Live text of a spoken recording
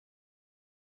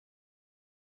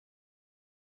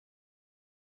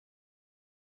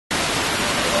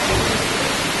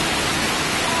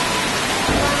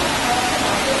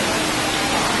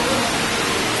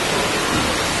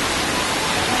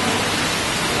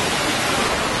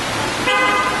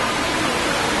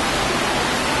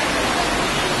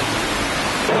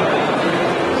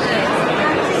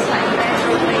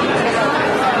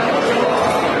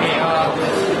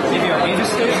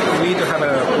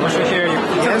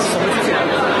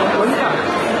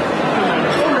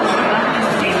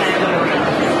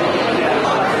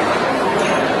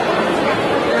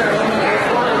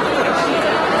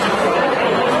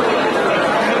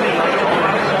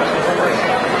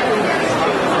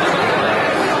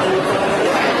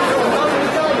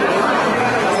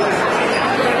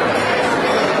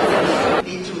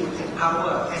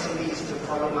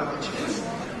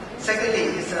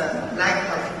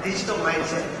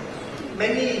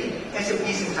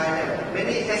China,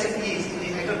 many SMEs in the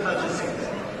agriculture sector,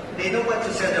 they don't want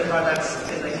to sell their products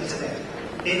in the internet.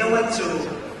 They don't want to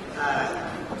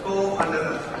go on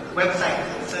the website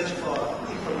and search for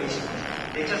information.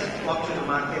 They just walk to the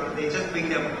market, they just bring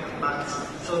their markets.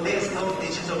 So there's no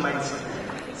digital mindset.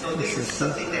 So this is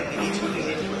something that we need to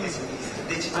create for SMEs,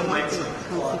 digital mindset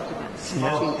for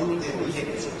small and medium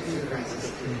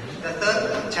enterprises. The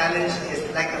third challenge is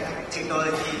lack of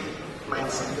technology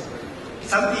mindset.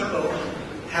 Some people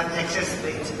have access to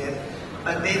the internet,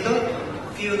 but they don't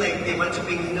feel like they want to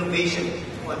bring innovation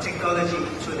or technology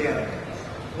to their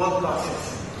work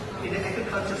process. In the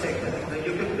agriculture sector,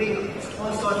 you can bring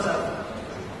all sorts of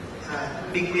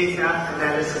big data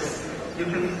analysis. You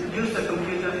can use the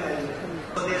computer, and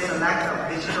so there's a lack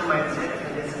of digital mindset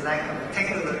and there's a lack of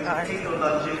technological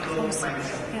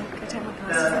mindset.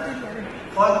 The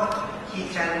fourth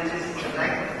key challenge is the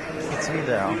lack of it's me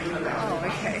there. Oh,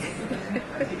 okay.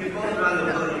 if you go around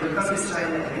the world, you come to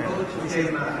China, you go to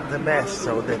Denmark, The best,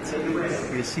 so that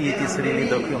you see it is really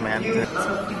documented. A lot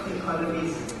of big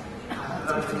economies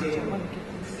around the table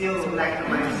still lack the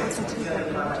mindset to sell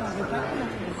the products,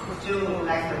 still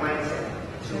lack the mindset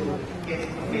to get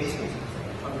information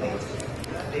from them.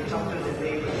 They talk to the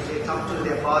neighbors, they talk to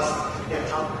their boss,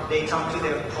 they talk to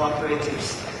their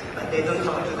cooperatives, but they don't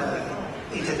talk to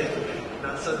the internet.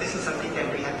 So this is something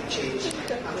that we have to change.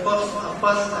 Of course,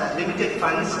 limited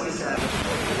funds is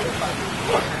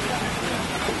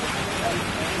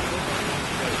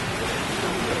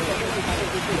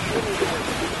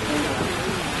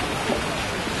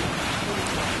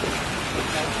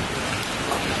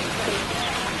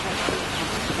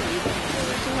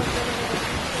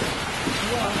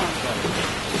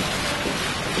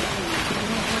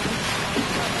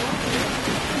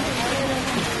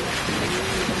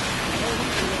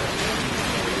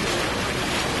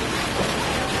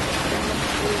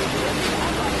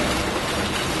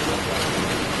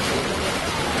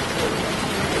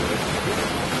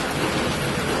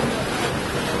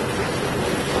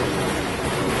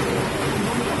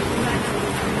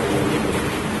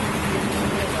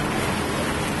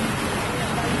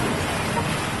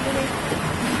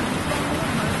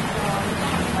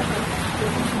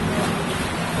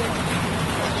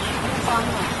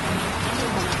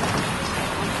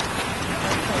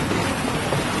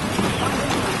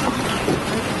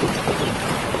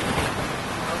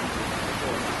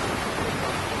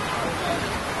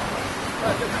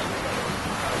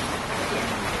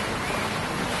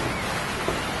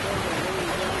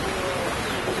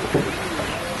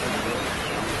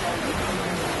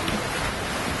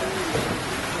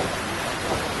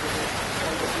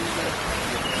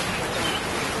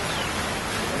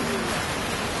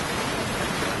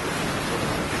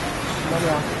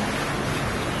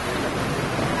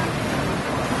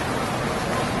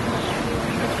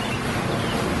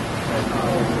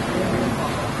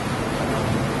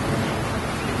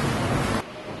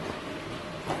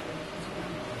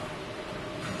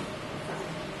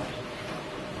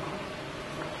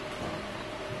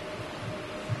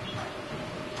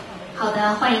好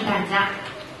的，欢迎大家。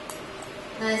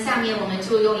那下面我们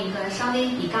就用一个稍微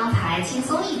比刚才轻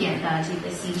松一点的这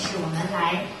个形式，我们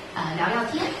来聊聊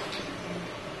天。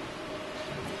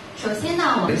首先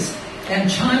呢，我们 and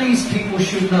Chinese people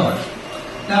should know it.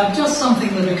 Now, just something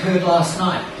that occurred last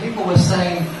night. People were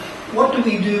saying, "What do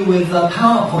we do with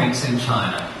PowerPoints in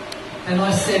China?" And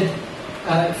I said,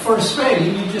 for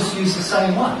Australia, you just use the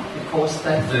same one because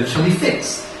that virtually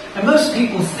fits. And most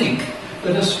people think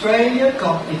that Australia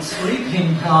got its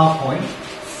 3-pin PowerPoint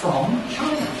from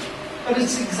China. But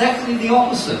it's exactly the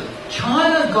opposite.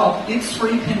 China got its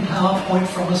 3-pin PowerPoint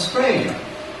from Australia.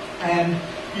 And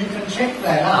you can check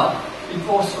that out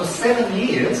because for 7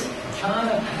 years,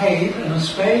 China paid an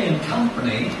Australian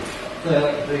company the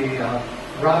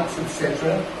rights,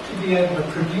 etc., to be able to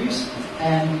produce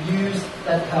and use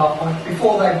that PowerPoint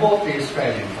before they bought the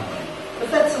Australian company. But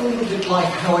that's a little bit like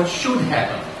how it should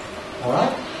happen. All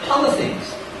right? Other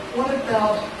things. What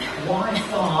about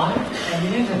Wi-Fi and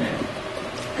the internet?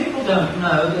 People don't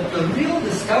know that the real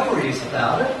discoveries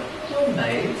about it were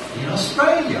made in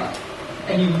Australia.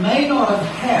 And you may not have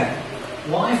had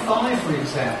Wi-Fi, for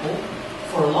example,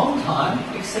 for a long time,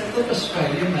 except that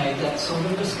Australia made that sort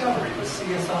of discovery, the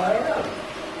CSIRO.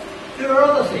 There are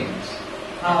other things.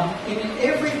 In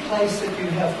every place that you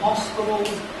have hospitals,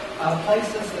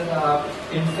 places that are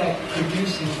in fact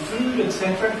producing food,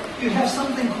 etc., you have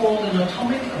something called an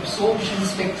atomic absorption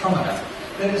spectrometer.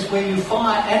 That is where you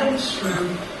fire atoms through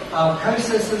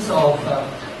processes of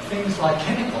things like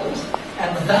chemicals,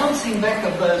 and the bouncing back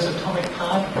of those atomic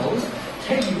particles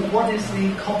tell you what is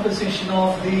the composition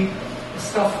of the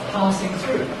stuff passing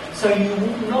through. So you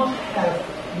will not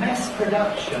have mass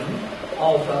production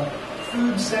of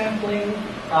food sampling,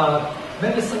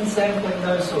 medicine sampling,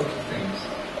 those sorts of things.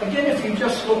 Again, if you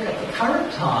just look at the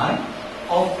current time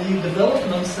of the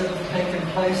developments that have taken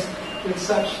place with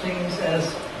such things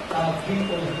as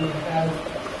people who have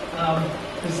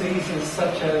diseases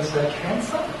such as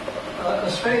cancer.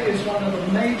 Australia is one of the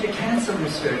major cancer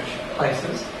research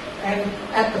places, and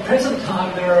at the present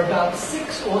time there are about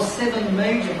 6 or 7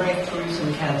 major breakthroughs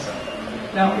in cancer.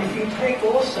 Now, if you take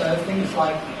also things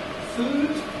like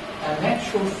food,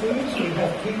 natural foods, we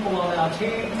have people on our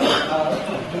team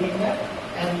doing that,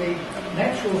 and the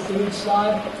natural food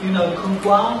slide, you know,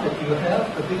 Kungwan that you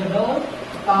have, the bitter melon,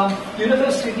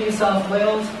 University of New South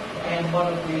Wales, and one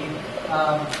of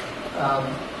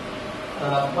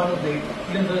the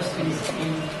universities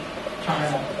in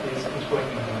China is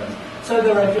working on this. So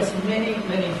there are just many,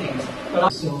 many things.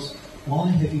 But why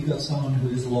have you got someone who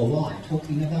is low-light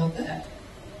talking about that?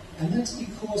 And that's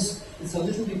because it's a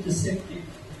little bit deceptive.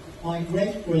 My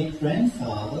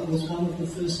great-great-grandfather was one of the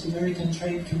first American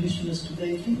trade commissioners to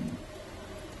Beijing.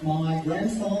 My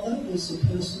grandfather was the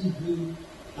person who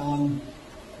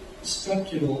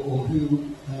structured or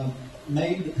who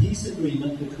made the peace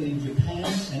agreement between Japan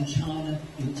and China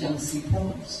in Jiangxi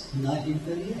province in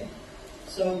 1938.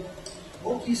 So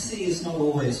what you see is not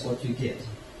always what you get.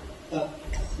 But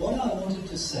what I wanted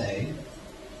to say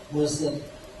was that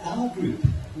our group,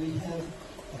 we have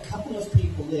a couple of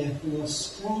people there who are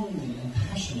strongly and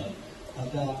passionate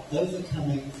about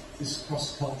overcoming this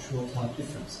cross-cultural type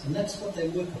difference. And that's what they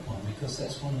work upon, because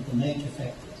that's one of the major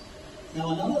factors.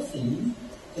 Now, another thing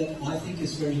that I think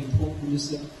is very important is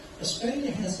that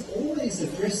Australia has always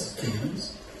addressed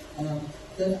things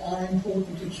that are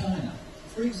important to China.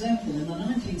 For example, in the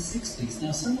 1960s,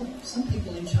 now some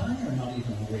people in China are not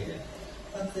even aware,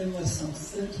 but there were some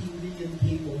 30 million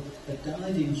people that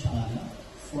died in China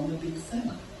from a big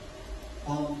famine.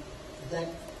 That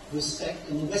was stacked,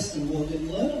 and the Western world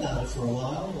didn't learn about it for a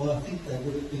while, or I think they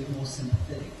would have been more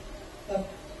sympathetic. But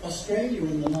Australia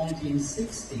in the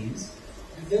 1960s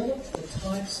developed the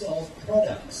types of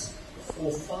products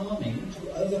for farming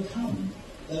to overcome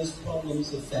those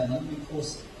problems of famine,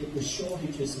 because it was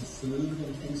shortages of food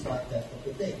and things like that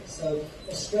were big. So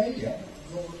Australia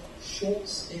brought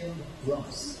short-stemmed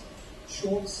rice,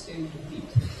 short-stemmed wheat,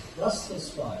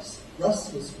 rustless rice,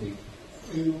 rustless wheat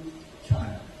to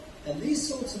China. And these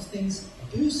sorts of things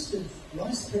boosted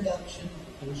rice production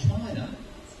in China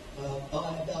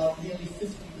by about nearly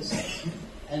 50%.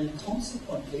 And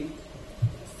consequently,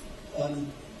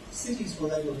 cities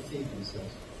were able to feed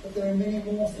themselves. But there are many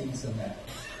more things than that.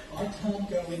 I can't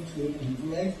go into it in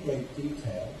great, great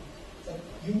detail, but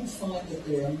you will find that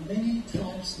there are many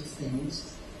types of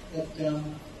things that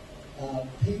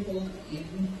people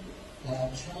in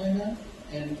China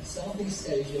and Southeast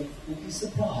Asia will be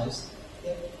surprised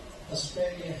that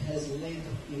Australia has led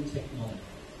in technology.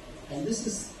 And this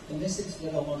is the message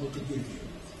that I wanted to give you.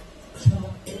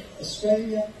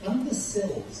 Australia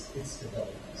undersells its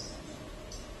developments,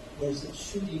 whereas it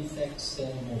should in fact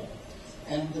sell more.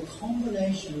 And the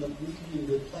combination that we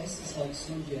do with places like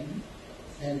Shenzen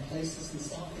and places in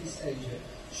Southeast Asia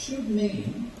should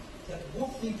mean that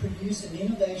what we produce in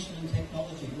innovation and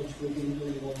technology, which we've been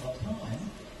doing all the time,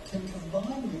 can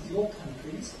combine with your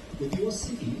countries, with your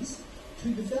cities, to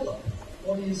develop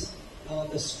what is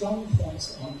the strong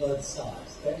points on both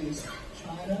sides. That is,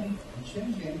 China and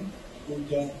Shenzen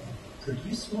would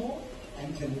produce more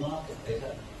and can market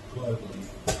better globally.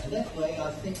 And that way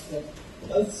I think that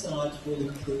both sides will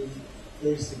improve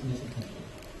very significantly.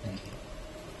 Thank you.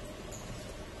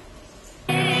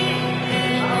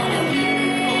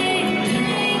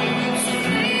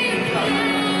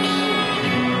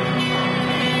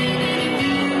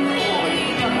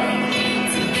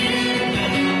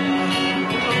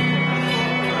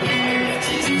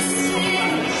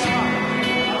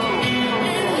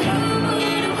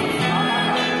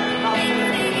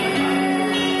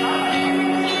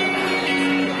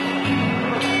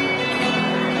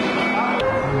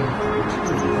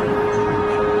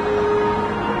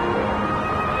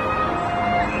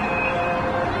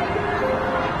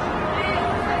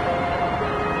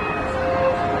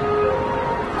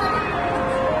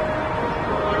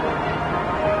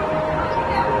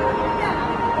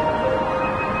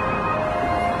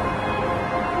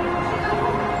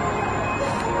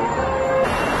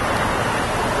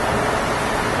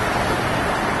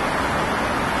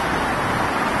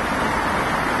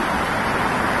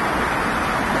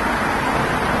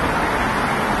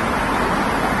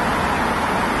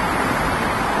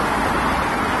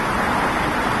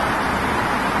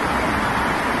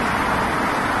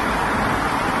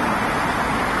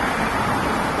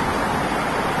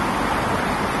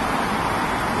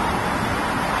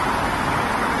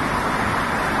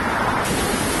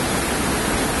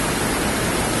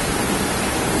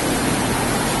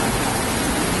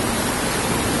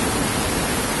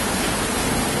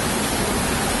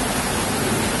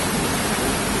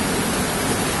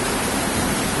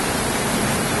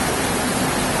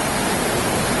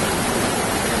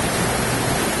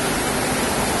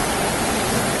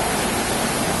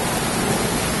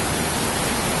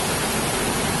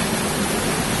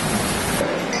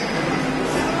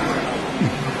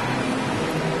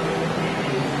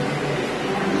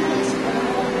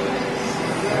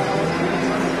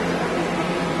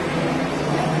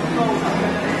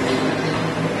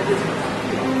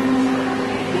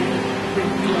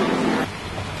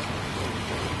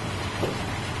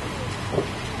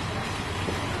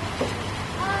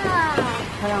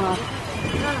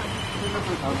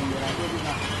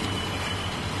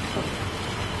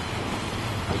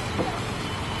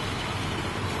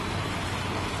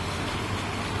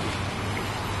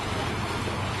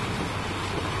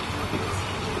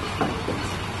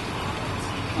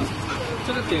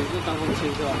 剪是当中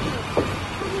切是吧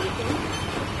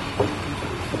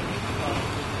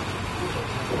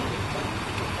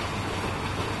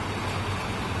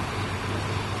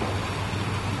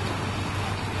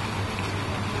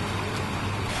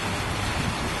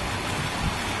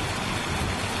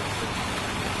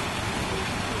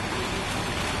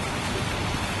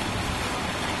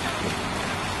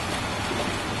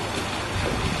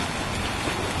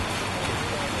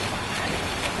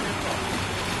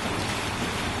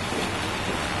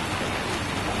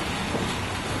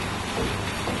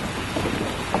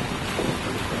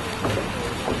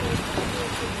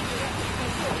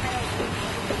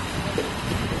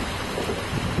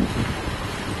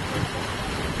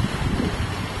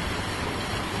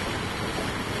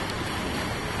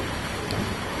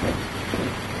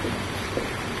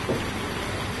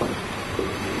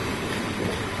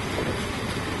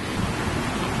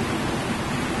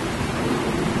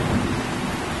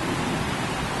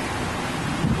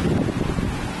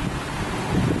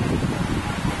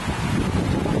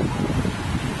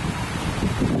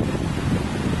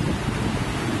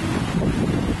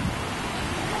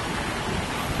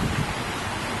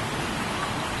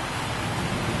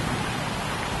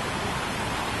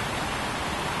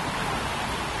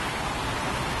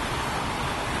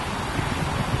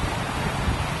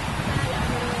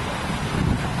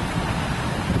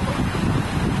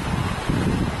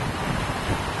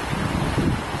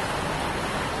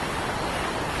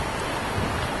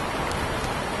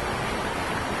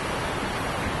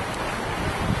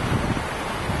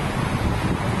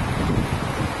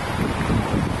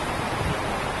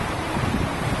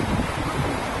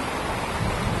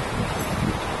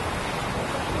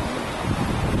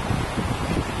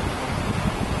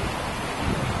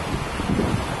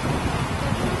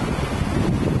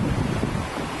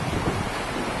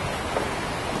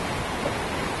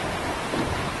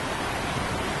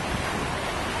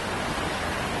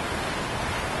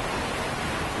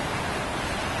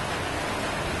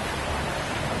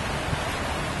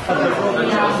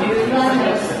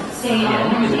？Learners stay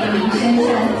on in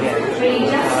Shenzen,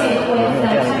 readjusted with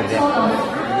the total of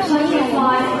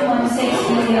 25.6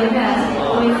 million yuan,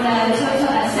 with the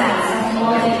total assets of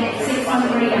more than 660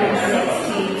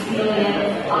 billion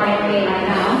RMB right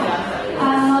now.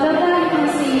 Moreover, you can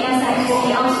see ACBIC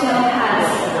also has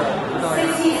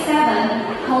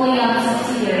 67 wholly owned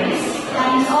subsidiaries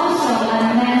and is also a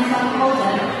main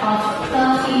stockholder of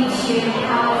 32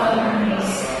 power companies.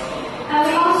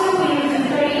 We also build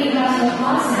 3 industrial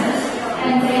partners,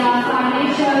 and they are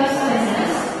financial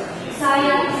services,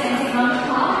 science and technology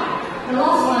park. The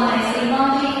last one is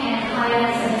emerging and higher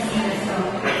service industry.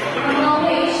 Among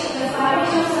which, the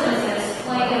financial services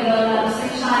play the role of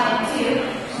switchside and to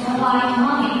provide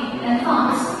money and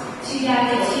funds to the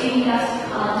two industrial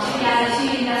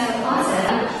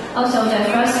partners. Also the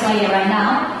first layer right now,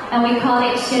 and we call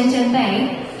it Shenzen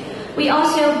Bay. We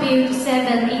also built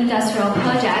 7 industrial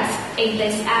projects in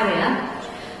this area.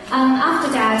 After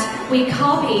that, we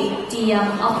copied the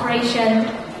operation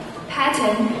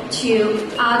pattern to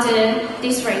other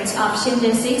districts of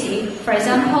Shenzhen City. For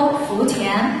example,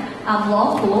 Futian,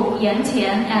 Luohu,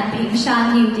 Yantian, and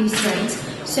Pingshan new districts.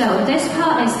 So this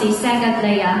part is the second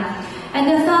layer. And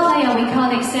the third layer, we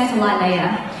call it satellite layer.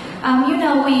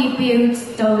 We built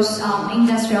those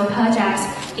industrial projects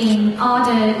in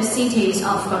other cities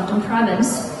of Guangdong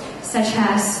province, such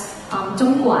as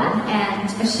Dongguan and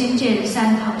Shenzhen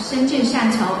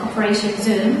Shantou operation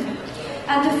zone.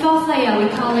 And the fourth layer, we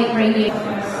call it radio.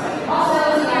 Also,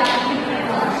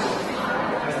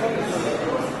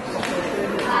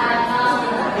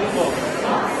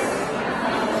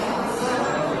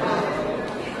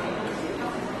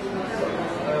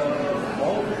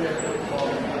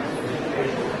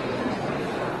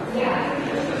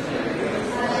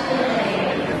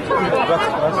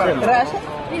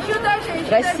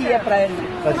 Россия, правильно.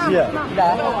 Россия.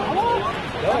 Да.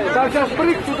 Да, сейчас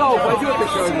прыг туда упадет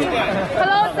еще один.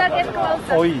 Closer, get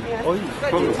closer. Ой, ой.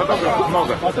 Фотографов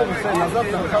много. Потом стой назад,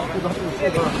 куда-то.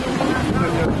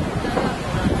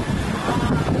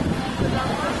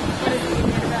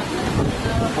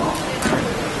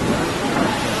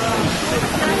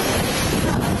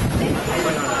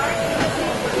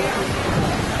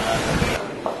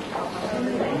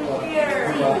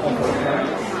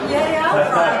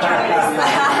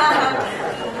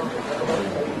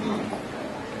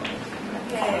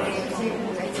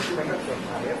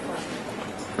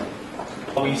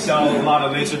 We sell a lot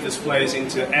of laser displays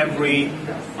into every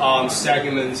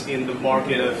segment in the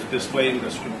market of display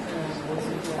industry.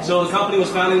 So the company was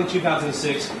founded in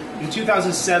 2006 in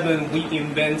 2007, we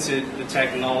invented the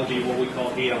technology, what we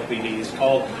call ALPD. It's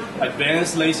called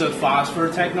Advanced Laser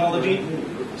Phosphor Technology.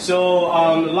 So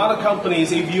a lot of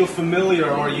companies, if you're familiar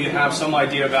or you have some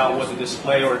idea about what the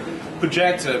display or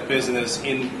projector business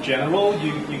in general,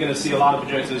 you're going to see a lot of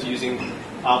projectors using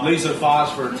laser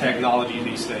phosphor technology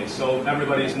these days. So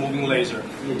everybody's moving laser.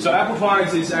 So Apple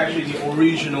Phonics is actually the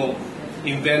original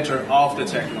inventor of the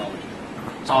technology.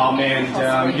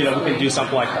 And we can do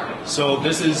something like that. So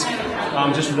this is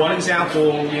just one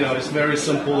example. It's very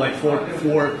simple, like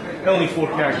only four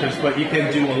characters, but you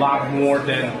can do a lot more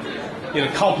than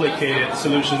complicated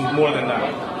solutions, more than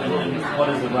that. And what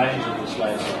is the range of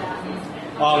displays?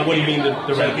 What do you mean the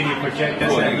range? Can you project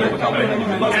this? Look,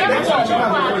 at that time,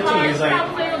 2014 is like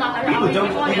people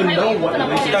don't even know what the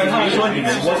laser is. So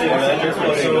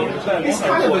it's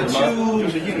kind of a two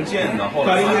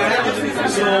cutting edge.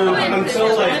 So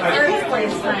until like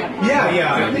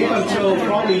I think until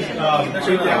probably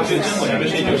 2007,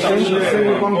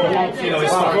 it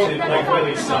started to like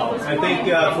really sell. I think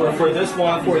for this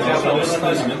one, for example, this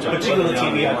particular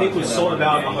TV, I think we sold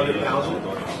about 100,000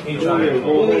 in China.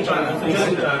 Only in China.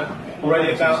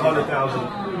 Already about 100,000.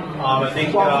 I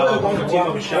think the team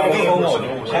of Xiaomi.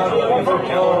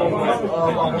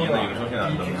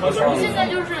 现在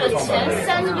就是前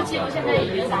30个季度，现在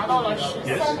已经达到了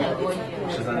13点多亿。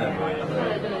13点多亿。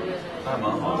那还蛮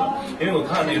好的，因为我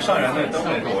看那个上元那灯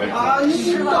那个我也。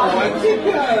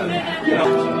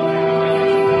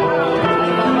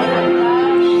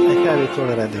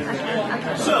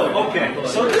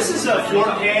So this is a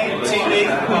 4K TV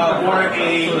or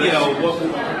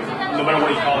no matter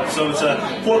what you call it. So it's a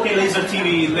 4K laser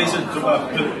TV, this is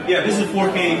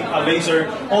 4K laser,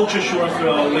 ultra short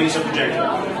throw laser projector.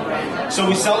 So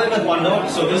we sell it in a bundle.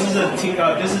 So this is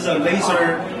a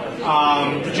laser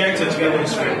projector together with a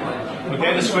screen.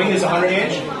 Okay, the screen is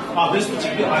 100-inch. This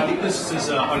particular, I think this is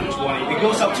 120. It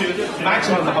goes up to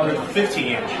maximum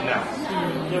 150-inch now,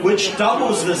 which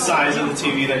doubles the size of the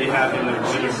TV that you have in the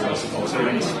living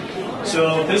room.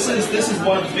 So this is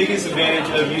one of the biggest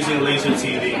advantages of using laser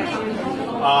TV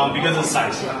because of the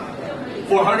size.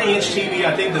 For 100-inch TV,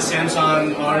 I think the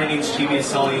Samsung 100-inch TV is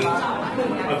selling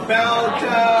about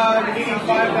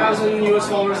 85,000 US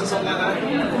dollars or something like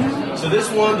that. So this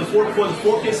one, for the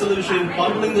 4K solution,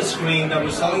 bundling the screen that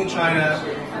we're selling in China,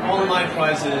 online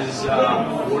price is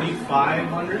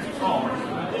 4,500.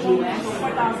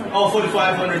 Oh,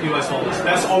 4,500 US dollars.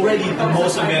 That's already the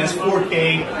most advanced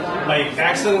 4K, like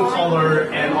excellent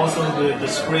color and also the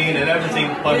screen and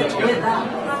everything bundled together.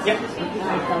 Yeah,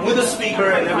 with the speaker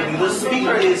and everything. The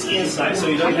speaker is inside, so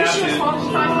you don't have to.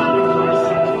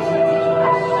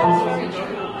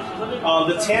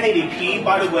 The 1080p,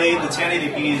 by the way, the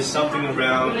 1080p is something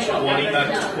around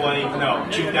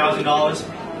 $2,000.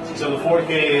 So the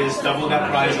 4K is double that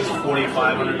price, is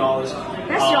 $4,500.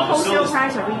 That's your wholesale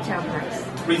price or retail price?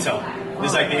 Retail.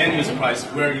 It's like the end user price,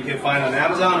 where you can find on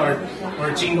Amazon or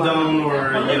Jingdong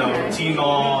or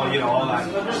Tmall, all that.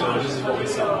 So this is what we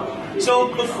sell.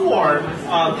 So before,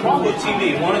 problem with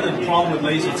TV, one of the problems with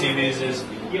laser TVs is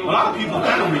a lot of people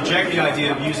kind of reject the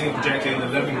idea of using a projector in the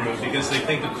living room because they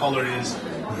think the color is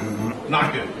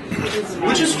not good,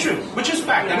 which is true, which is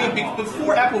fact. I mean,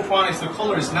 before Apple Phonics, the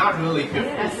color is not really good.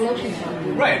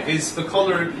 Right, it's the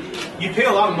color. You pay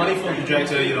a lot of money for a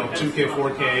projector, 2K,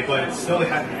 4K, but it still it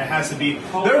has to be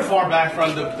very far back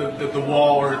from the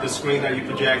wall or the screen that you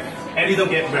project, and you don't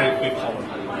get very good color.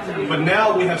 But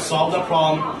now we have solved that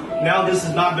problem. Now this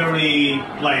is not very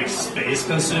space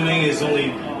consuming. It's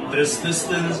only this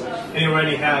distance, and you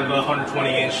already have a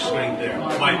 120-inch screen there,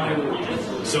 right there.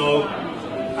 So,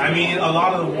 I mean, a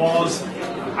lot of the walls,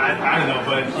 I don't know,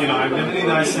 but I live in the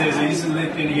United States. I used to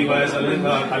live in the US. I live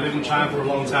in China for a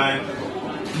long time.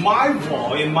 My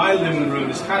wall in my living room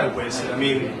is kind of wasted. I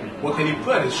mean, what can you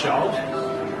put? A shelf,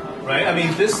 right? I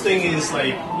mean, this thing is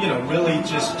really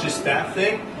just that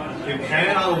thick. You hang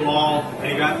it on the wall,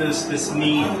 and you got this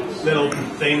neat little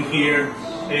thing here,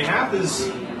 and you have this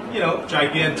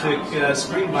gigantic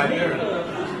screen right there.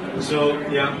 So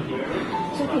yeah.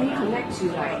 So can you connect to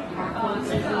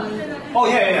Oh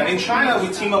yeah. In China, we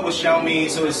team up with Xiaomi,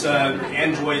 so it's an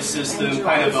Android system,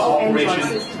 kind of an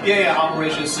operation.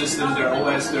 Operation system. Their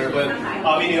OS there, but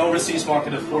in the overseas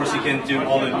market, of course, you can do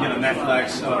all the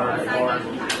Netflix or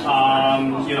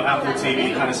Apple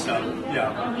TV kind of stuff. Yeah,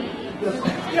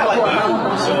 like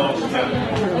that. So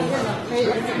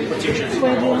for teachers.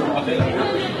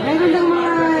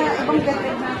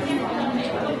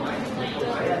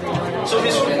 So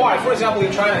it's required. For example,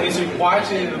 in China, it's required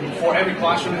for every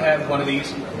classroom to have one of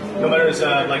these, no matter it's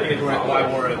like Android,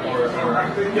 Wi-Fi or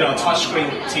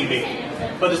touchscreen TV.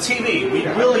 But the TV, we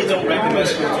really don't recommend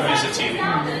schools to use the TV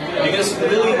because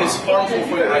really it's harmful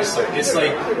for your eyesight. It's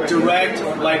like direct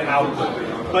light output.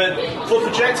 But for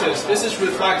projectors, this is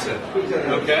reflective,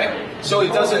 okay? So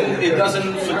it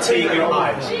doesn't fatigue your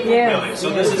eyes. Really. So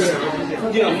this is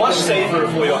much safer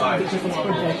for your eyes.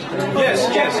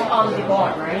 Yes. On the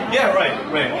board, right? Yeah,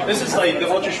 right. This is like the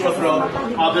ultra short throw.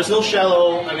 There's no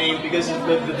shadow. I mean, because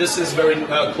this is very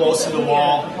close to the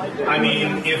wall. I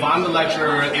mean, if I'm the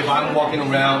lecturer, if I'm walking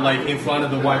around like in front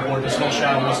of the whiteboard, there's no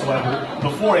shadow whatsoever.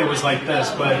 Before it was like this,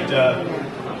 but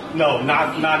no,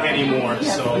 not anymore.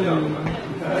 So.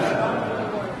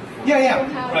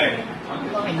 Right.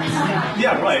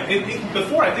 Yeah, right.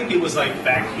 Before, I think it was like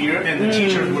back here, and the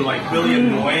teachers were like really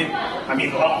annoyed. I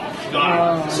mean, oh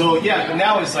god. So yeah, but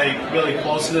now it's like really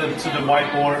close to the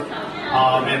whiteboard,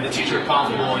 and the teacher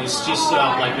comfortable. It's just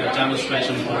like a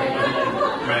demonstration board,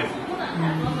 right?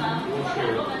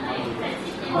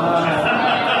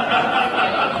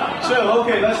 So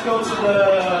okay, let's go to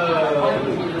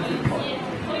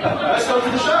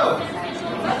the show.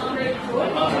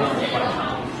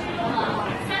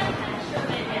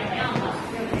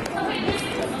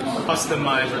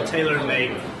 Customize or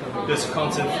tailor-make this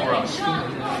content for us.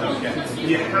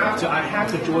 Okay. I have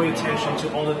to draw your attention to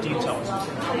all the details.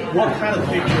 What kind of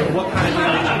picture, what kind of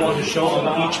image you want to show on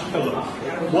each pillar.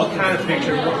 What kind of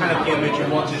picture, what kind of image you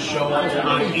want to show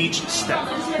on each step.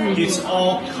 It's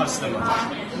all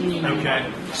customized. Okay,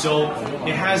 so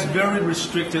it has very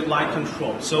restricted light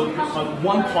control. So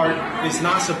one part is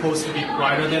not supposed to be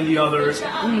brighter than the others.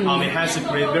 It has to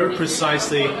create very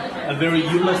precisely a very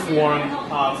uniform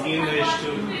image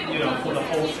to for the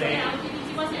whole thing.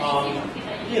 All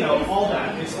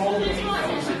that. It's all the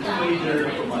details.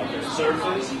 Major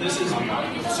surface. This is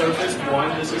surface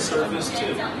 1. This is surface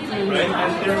 2. Right,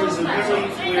 and there is a really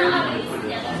clear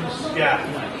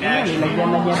edge.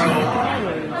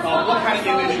 What kind of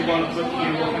image you want to put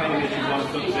here? What kind of image you want to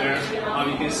put there?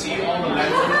 You can see all the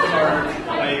lanterns are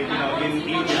in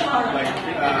each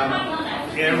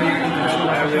area, individual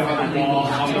area on the wall,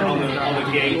 on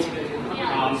the gate.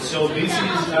 So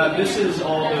this is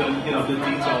all the the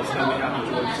details that we have to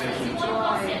draw attention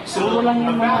to. So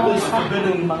about this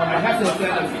forbidden, I have to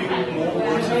spend a few more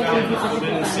words about the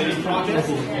Forbidden City project.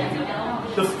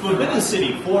 The Forbidden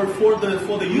City for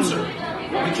the user,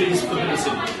 which is Forbidden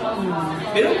City.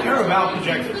 They don't care about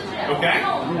projectors, okay?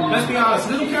 Let's be honest,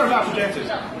 they don't care about projectors.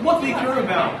 What they care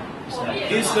about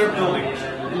is their buildings,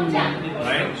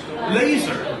 right?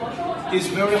 Laser is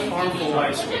very harmful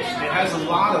light source. It has a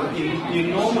lot of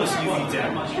enormous UV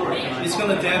damage. It's going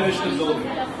to damage the building.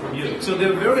 So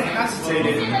they're very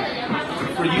hesitated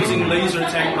for using laser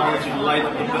technology to light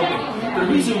up the building. The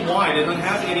reason why they don't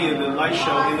have any of the light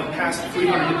show in the past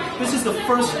 300 years, this is the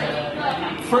first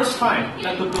time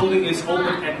that the building is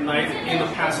open at night in the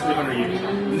past 300 years.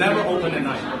 Never open at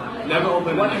night. Never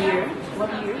open at night. What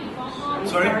year?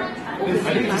 Sorry? I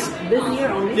think this year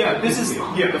only? Yeah,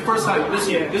 the first time this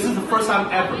year. This is the first time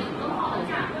ever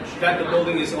that the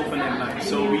building is open at night.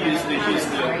 So we use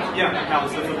that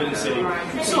was the Forbidden City.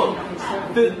 So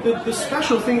the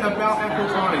special thing about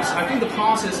Acrotronics, I think the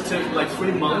process took like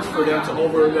 3 months for them to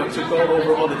go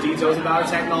over all the details about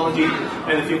our technology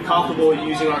and feel comfortable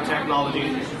using our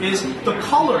technology. Is the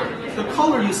color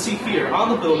you see here on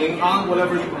the building, on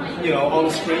whatever on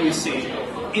the screen you see.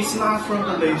 It's not from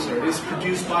the laser. It's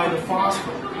produced by the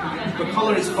phosphor. The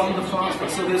color is from the phosphor,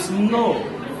 so there's no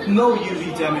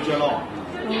UV damage at all.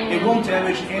 It won't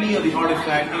damage any of the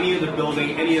artifact, any of the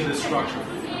building, any of the structure.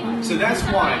 So that's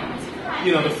why,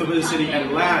 the Forbidden City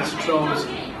at last chose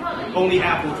only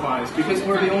Apple tries, because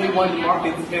we're the only one in the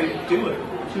market who can do it.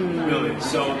 Really.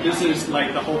 So this is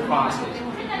like the whole process.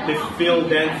 They feel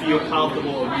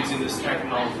comfortable using this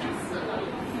technology.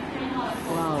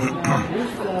 Wow.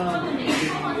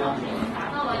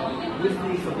 With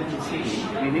the Forbidden City,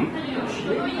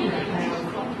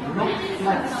 not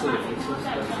flat surfaces,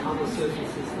 but other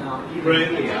surfaces now.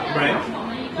 Right.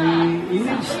 The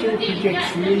image still projects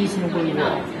reasonably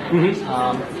well.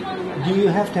 Do you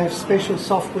have to have special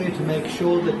software to make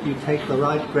sure that you take the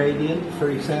right gradient, for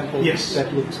example? Yes.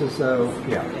 That looks as though,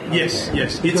 Yes.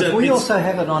 Because we also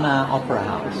have it on our Opera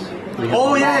House.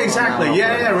 Exactly.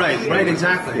 Right,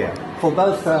 exactly. Yeah. For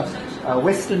both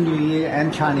Western New Year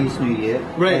and Chinese New Year,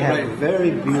 they have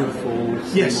very beautiful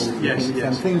symbols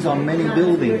and things on many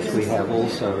buildings we have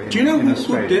also. Do you know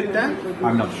who did that?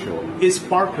 I'm not sure. It's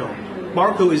Barco.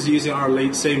 Barco is using our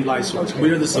same light source.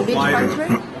 We're the supplier.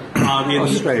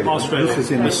 in Australia. This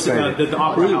is in Australia. The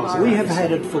opera house. We have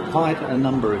had it for quite a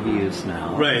number of years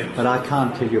now. Right. But I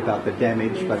can't tell you about the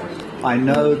damage, but I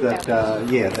know that,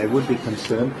 they would be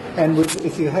concerned. And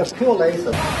if you have pure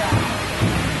laser...